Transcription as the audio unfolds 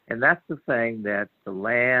And that's the thing, that the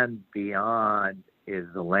land beyond is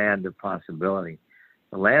the land of possibility.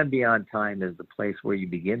 The land beyond time is the place where you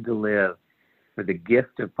begin to live for the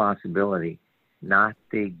gift of possibility, not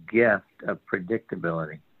the gift of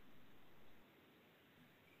predictability.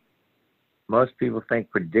 Most people think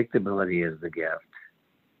predictability is the gift.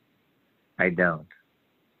 I don't.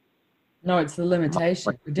 No, it's the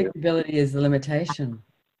limitation. Predictability is the limitation.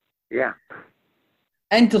 Yeah.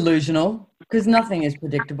 And delusional, because nothing is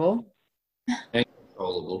predictable. And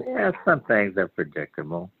controllable. Yeah, some things are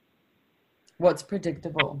predictable. What's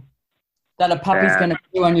predictable? That a puppy's going to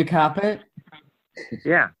poo on your carpet?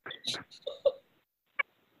 Yeah.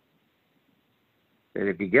 That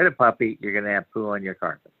if you get a puppy, you're going to have poo on your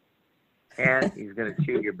carpet. And he's going to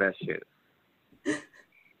chew your best shoes.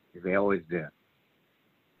 They always do.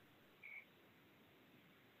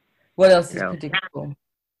 What else is predictable?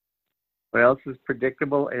 What else is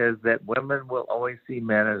predictable is that women will always see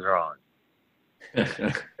men as wrong.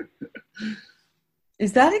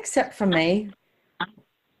 Is that except for me?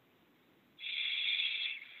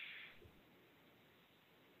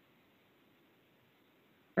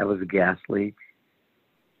 That was a gas leak.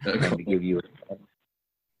 No Trying to give you a...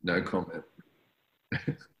 No comment.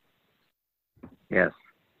 Yes.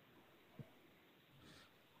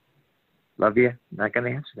 Love you. Not going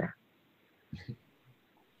to answer that.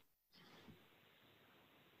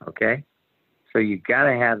 Okay? So you've got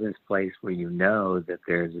to have this place where you know that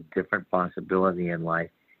there's a different possibility in life.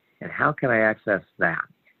 And how can I access that?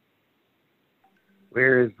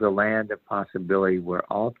 Where is the land of possibility where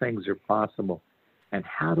all things are possible? And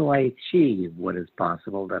how do I achieve what is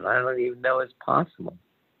possible that I don't even know is possible?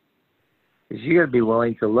 Because you got to be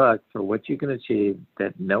willing to look for what you can achieve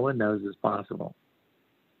that no one knows is possible.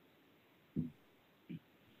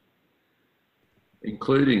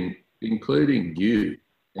 Including you.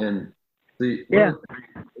 And it's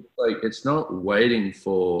like, it's not waiting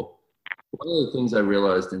for, one of the things I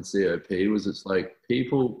realized in COP was it's like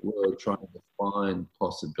people were trying to find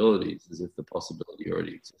possibilities as if the possibility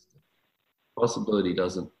already existed. Possibility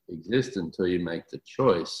doesn't exist until you make the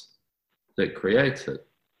choice that creates it.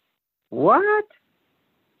 What?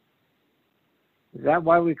 Is that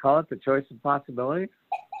why we call it the choice of possibilities?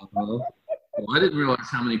 Well, I didn't realize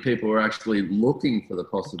how many people were actually looking for the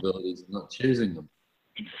possibilities and not choosing them.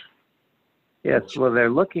 Yes, well, they're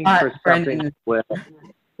looking for something where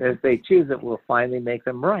if they choose it, will finally make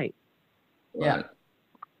them right. Yeah.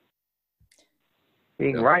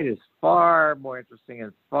 Being right is far more interesting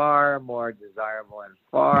and far more desirable and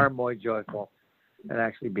far more joyful than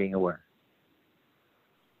actually being aware.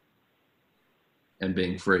 And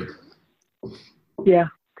being free. Yeah,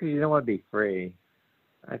 because you don't want to be free.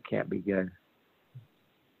 That can't be good.